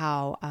about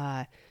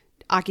how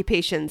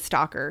occupation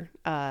stalker,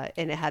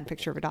 and it had a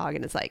picture of a dog,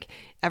 and it's like,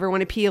 ever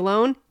want to pee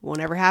alone? Won't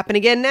ever happen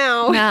again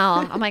now.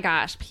 No. Oh my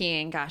gosh,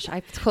 peeing. Gosh,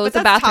 I close But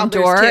the bathroom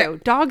door.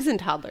 Too. Dogs and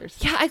toddlers.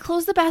 Yeah, I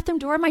close the bathroom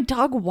door. My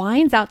dog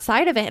whines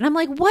outside of it, and I'm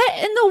like, "What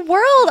in the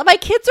world? My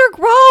kids are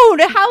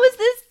grown. How is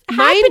this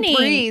happening?" Mine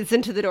breathes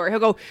into the door. He'll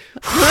go,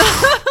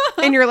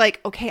 and you're like,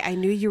 "Okay, I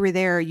knew you were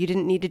there. You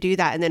didn't need to do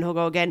that." And then he'll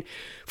go again.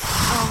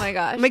 Oh my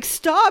gosh! I'm like,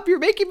 "Stop! You're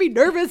making me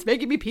nervous.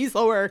 Making me pee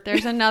slower."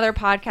 There's another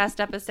podcast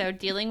episode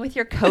dealing with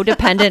your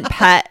codependent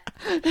pet.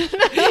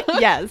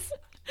 Yes.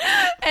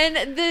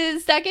 And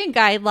the second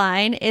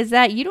guideline is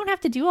that you don't have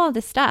to do all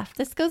this stuff.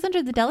 This goes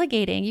under the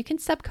delegating. You can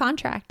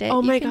subcontract it.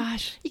 Oh my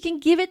gosh. You can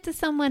give it to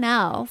someone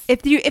else.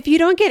 If you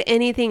don't get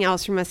anything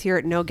else from us here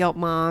at No Guilt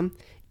Mom,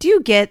 do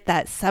you get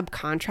that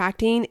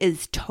subcontracting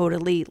is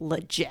totally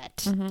legit?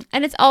 Mm-hmm.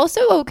 And it's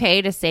also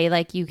okay to say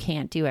like you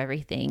can't do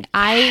everything.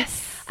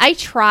 I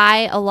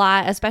try a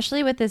lot,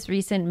 especially with this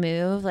recent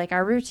move. Like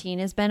our routine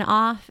has been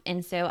off,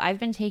 and so I've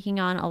been taking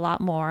on a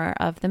lot more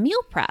of the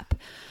meal prep.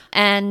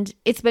 And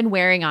it's been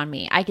wearing on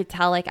me. I could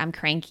tell like I'm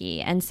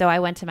cranky. And so I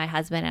went to my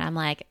husband and I'm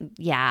like,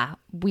 yeah,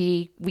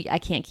 I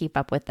can't keep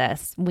up with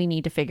this. We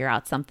need to figure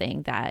out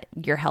something that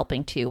you're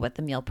helping to with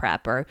the meal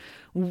prep, or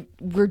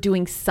we're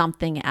doing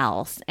something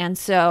else. And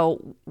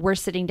so we're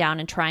sitting down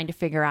and trying to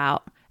figure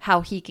out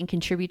how he can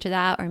contribute to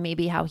that, or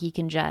maybe how he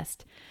can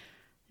just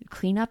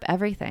clean up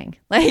everything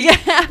like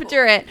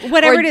after it,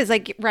 whatever it is,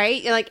 like,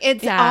 right, like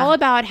it's all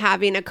about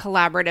having a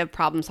collaborative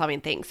problem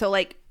solving thing. So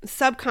like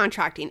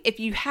subcontracting, if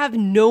you have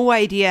no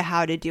idea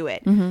how to do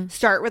it,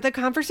 start with a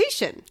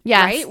conversation,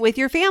 right, with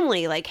your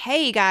family, like,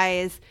 hey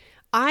guys,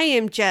 I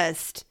am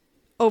just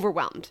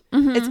overwhelmed.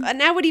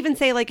 And I would even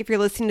say, like, if you're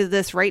listening to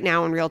this right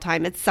now in real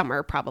time, it's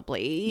summer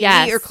probably,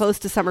 or close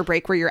to summer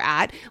break where you're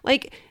at,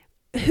 like,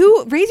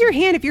 raise your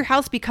hand if your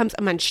house becomes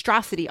a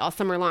monstrosity all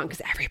summer long because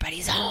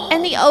everybody's home.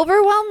 And the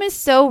overwhelm is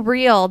so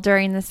real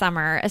during the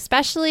summer,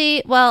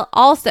 especially, well,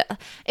 also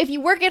if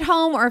you work at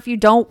home or if you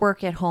don't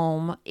work at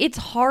home, it's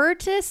hard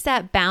to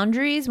set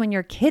boundaries when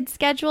your kids'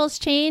 schedules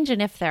change and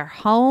if they're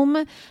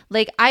home.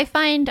 Like I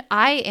find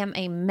I am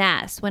a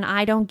mess when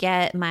I don't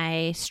get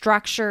my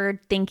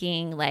structured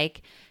thinking,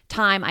 like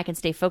time I can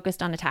stay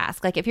focused on a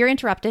task. Like if you're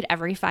interrupted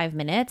every 5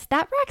 minutes,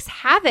 that wreaks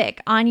havoc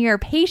on your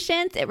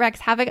patience. It wreaks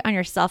havoc on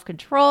your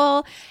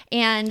self-control.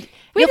 And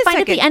you'll find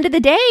at the end of the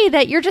day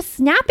that you're just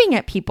snapping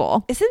at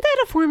people. Isn't that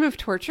a form of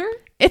torture?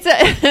 It's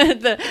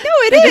the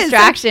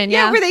distraction. Like,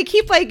 yeah, where they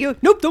keep like,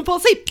 nope, don't fall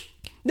asleep.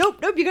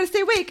 Nope, you gotta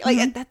stay awake.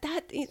 Like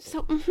that.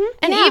 So,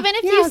 and even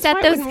if you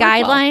set those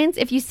guidelines,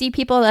 if you see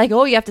people like,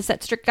 oh, you have to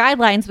set strict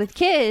guidelines with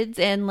kids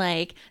and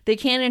like they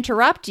can't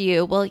interrupt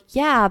you. Well,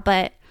 yeah,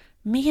 but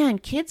man,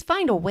 kids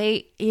find a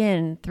way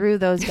in through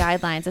those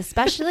guidelines,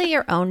 especially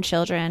your own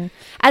children.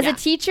 As a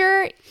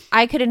teacher,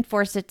 I could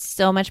enforce it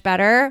so much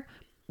better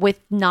with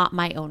not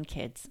my own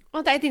kids.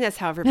 Well, I think that's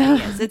how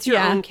everybody is. It's your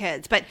own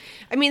kids. But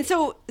I mean,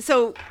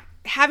 so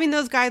having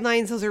those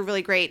guidelines, those are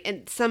really great.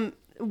 And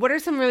what are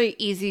some really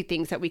easy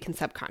things that we can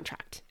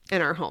subcontract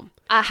in our home?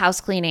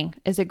 House cleaning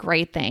is a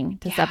great thing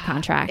to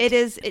subcontract. It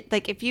is.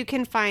 Like if you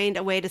can find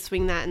a way to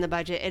swing that in the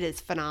budget, it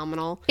is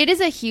phenomenal. It is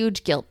a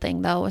huge guilt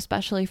thing though,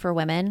 especially for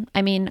women.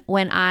 I mean,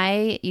 when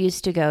I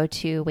used to go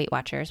to Weight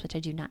Watchers, which I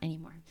do not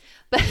anymore,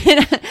 but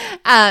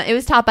it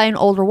was taught by an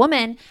older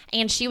woman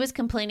and she was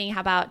complaining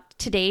about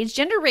today's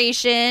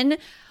generation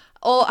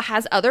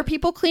has other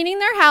people cleaning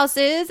their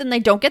houses and they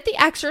don't get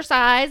the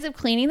exercise of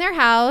cleaning their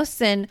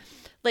house and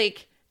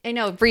like I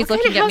know. Bree's What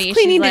looking kind of at me. house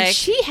cleaning She's did like,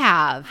 she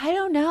have? I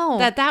don't know.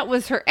 That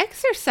was her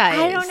exercise.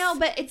 I don't know,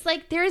 but it's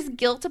like there's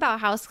guilt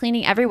about house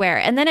cleaning everywhere.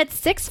 And then at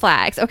Six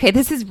Flags, okay,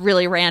 this is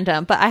really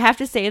random, but I have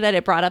to say that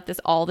it brought up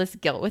all this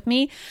guilt with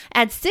me.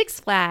 At Six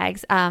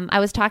Flags, I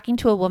was talking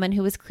to a woman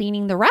who was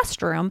cleaning the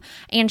restroom,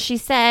 and she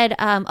said,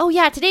 oh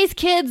yeah, today's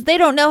kids, they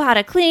don't know how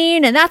to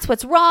clean, and that's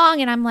what's wrong.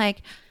 And I'm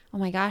like, oh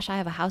my gosh, I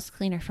have a house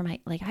cleaner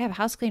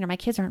my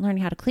kids aren't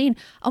learning how to clean.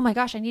 Oh my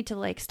gosh, I need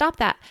to stop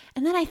that.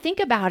 And then I think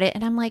about it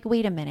and I'm like,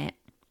 wait a minute.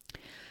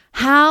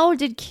 How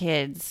did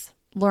kids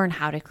learn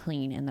how to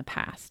clean in the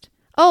past?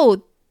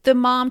 Oh, the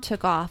mom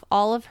took off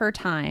all of her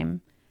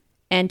time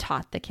and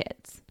taught the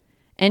kids.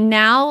 And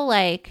now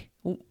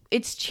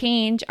it's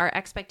changed our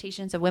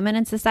expectations of women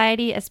in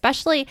society,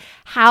 especially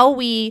how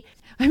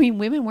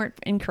women weren't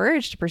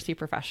encouraged to pursue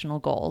professional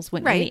goals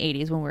in the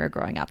 80s when we were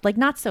growing up.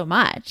 Not so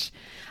much.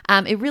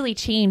 It really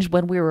changed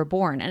when we were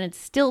born, and it's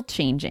still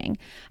changing.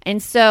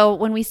 And so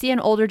when we see an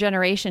older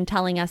generation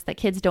telling us that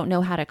kids don't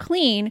know how to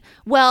clean,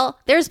 well,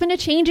 there's been a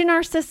change in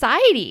our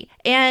society,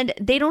 and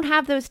they don't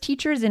have those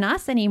teachers in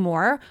us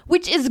anymore,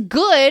 which is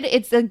good.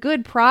 It's a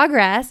good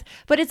progress,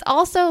 but it's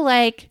also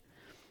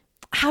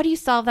how do you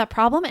solve that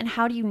problem, and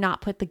how do you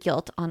not put the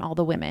guilt on all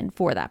the women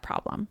for that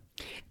problem?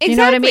 Exactly. You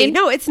know what I mean?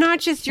 No, it's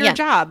not just your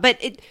job,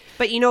 but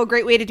a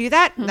great way to do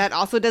that, that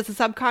also does the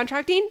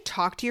subcontracting,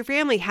 talk to your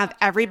family, have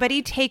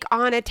everybody take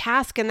on a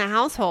task in the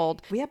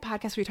household. We have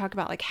podcasts where we talk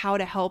about how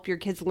to help your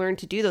kids learn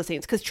to do those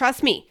things. Because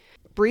trust me,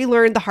 Bree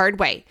learned the hard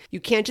way. You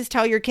can't just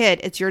tell your kid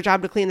it's your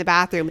job to clean the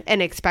bathroom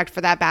and expect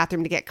for that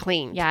bathroom to get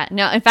cleaned. Yeah.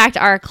 No, in fact,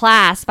 our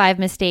class, 5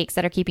 mistakes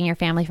that are keeping your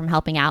family from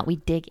helping out, we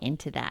dig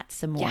into that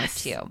some more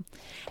too,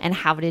 and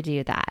how to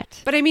do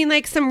that. But I mean,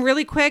 some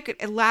really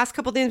quick last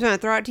couple things I'm going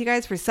to throw out to you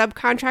guys for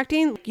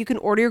subcontracting. You can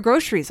order your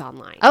groceries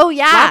online. Oh,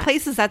 yeah. A lot of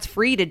places that's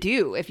free to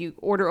do if you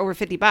order over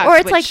 $50. Or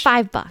it's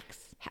 $5.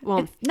 Well,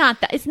 it's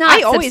not that. It's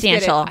not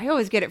substantial. I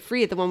always get it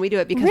free at the one we do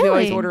it because we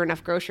always order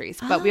enough groceries.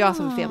 But we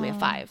also have a family of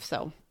 5,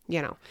 so...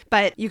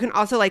 But you can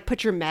also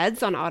put your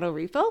meds on auto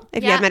refill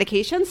if you have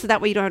medications, so that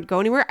way you don't have to go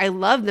anywhere. I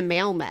love the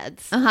mail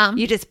meds.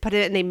 You just put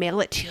it and they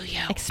mail it to you.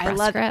 Express I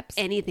love scripts.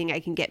 Anything I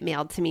can get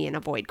mailed to me and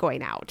avoid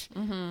going out.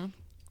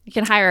 You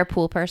can hire a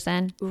pool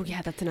person. Oh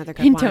yeah, that's another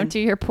good and one. Don't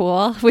do your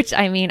pool, which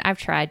I've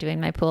tried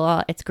doing my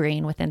pool. It's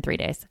green within 3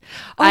 days.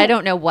 I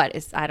don't know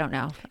I don't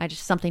know.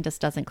 Something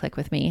just doesn't click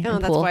with me.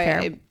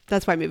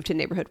 That's why I moved to a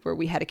neighborhood where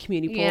we had a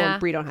community pool and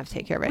Bree don't have to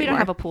take care of it anymore. We don't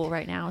have a pool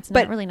right now. It's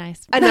not really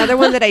nice. Another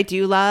one that I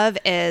do love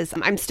is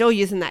I'm still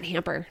using that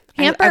hamper.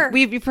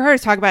 We've heard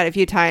us talk about it a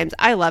few times.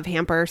 I love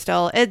Hamper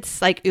still.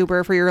 It's like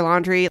Uber for your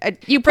laundry.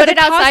 You put it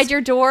outside your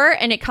door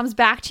and it comes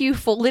back to you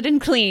folded and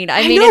clean.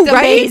 I mean, know, it's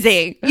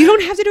amazing. You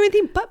don't have to do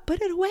anything but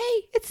put it away.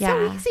 It's so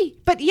Yeah. easy.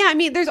 But yeah, I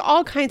mean, there's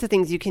all kinds of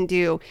things you can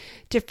do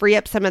to free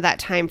up some of that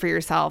time for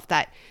yourself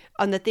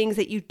on the things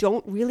that you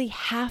don't really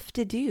have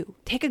to do.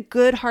 Take a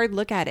good hard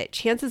look at it.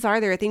 Chances are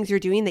there are things you're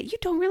doing that you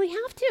don't really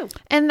have to.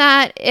 And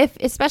that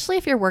especially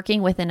if you're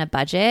working within a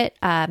budget,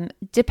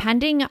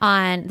 depending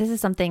on, this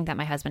is something that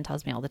my husband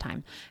tells me all the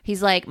time.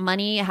 He's like,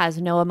 money has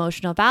no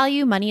emotional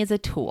value. Money is a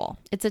tool.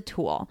 It's a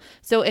tool.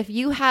 So if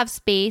you have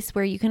space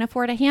where you can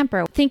afford a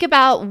hamper, think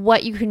about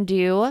what you can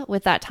do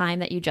with that time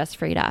that you just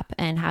freed up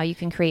and how you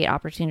can create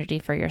opportunity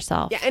for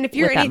yourself. Yeah. And if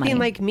you're anything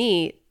like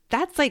me,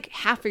 that's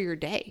half of your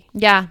day.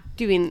 Yeah.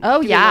 Doing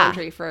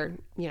laundry for,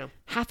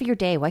 half of your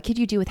day. What could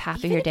you do with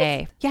half of your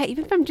day?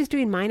 Even if I'm just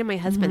doing mine and my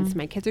husband's,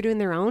 my kids are doing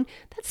their own,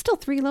 that's still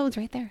 3 loads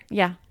right there.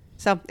 Yeah.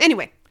 So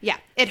anyway,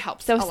 it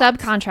helps. So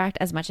subcontract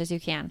as much as you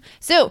can.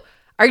 So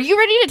are you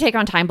ready to take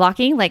on time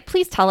blocking?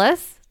 Please tell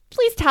us.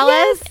 Please tell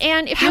us.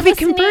 And if have we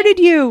converted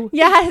you?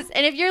 Yes.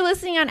 And if you're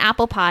listening on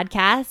Apple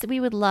Podcasts,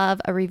 we would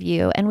love a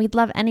review, and we'd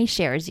love any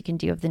shares you can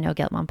do of the No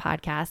Guilt Mom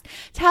podcast.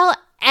 Tell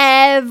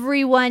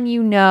everyone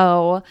you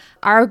know.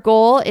 Our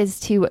goal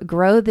is to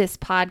grow this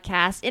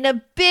podcast in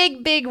a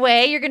big, big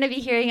way. You're going to be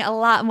hearing a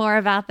lot more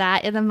about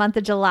that in the month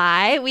of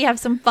July. We have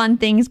some fun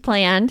things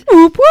planned.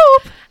 Whoop,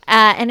 whoop.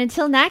 And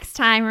until next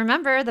time,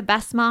 remember, the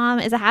best mom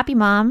is a happy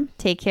mom.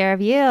 Take care of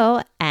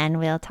you, and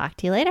we'll talk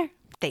to you later.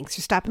 Thanks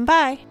for stopping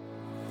by.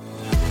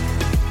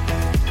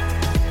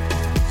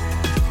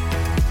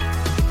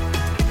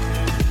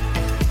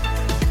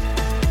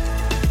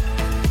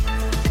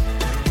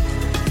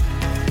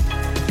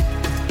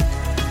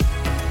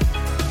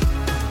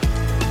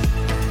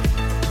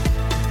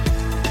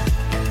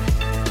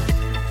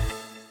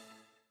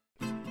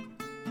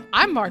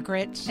 I'm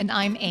Margaret. And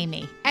I'm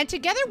Amy. And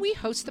together we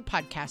host the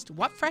podcast,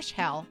 What Fresh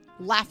Hell?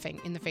 Laughing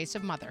in the Face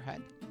of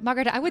Motherhood.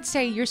 Margaret, I would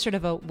say you're sort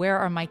of a where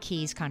are my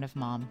keys kind of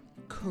mom.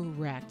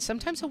 Correct.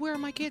 Sometimes a where are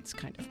my kids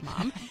kind of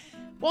mom.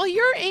 Well,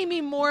 you're,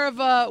 Amy, more of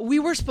a we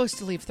were supposed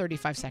to leave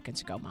 35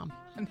 seconds ago, mom.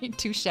 I mean,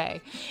 touche.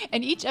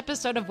 In each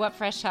episode of What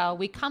Fresh Hell,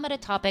 we come at a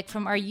topic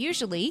from our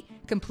usually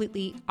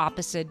completely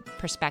opposite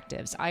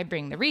perspectives. I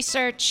bring the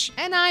research.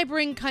 And I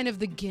bring kind of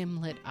the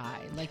gimlet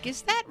eye.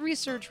 Is that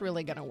research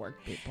really going to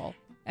work, people?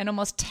 And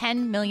almost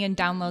 10 million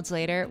downloads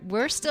later,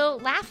 we're still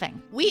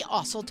laughing. We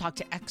also talk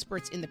to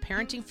experts in the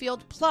parenting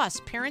field, plus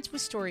parents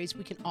with stories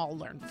we can all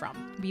learn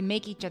from. We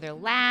make each other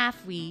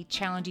laugh, we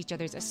challenge each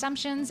other's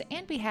assumptions,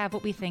 and we have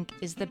what we think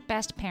is the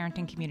best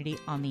parenting community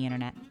on the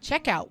internet.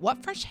 Check out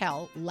What Fresh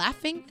Hell,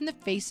 Laughing in the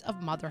Face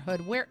of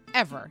Motherhood,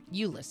 wherever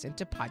you listen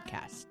to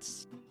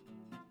podcasts.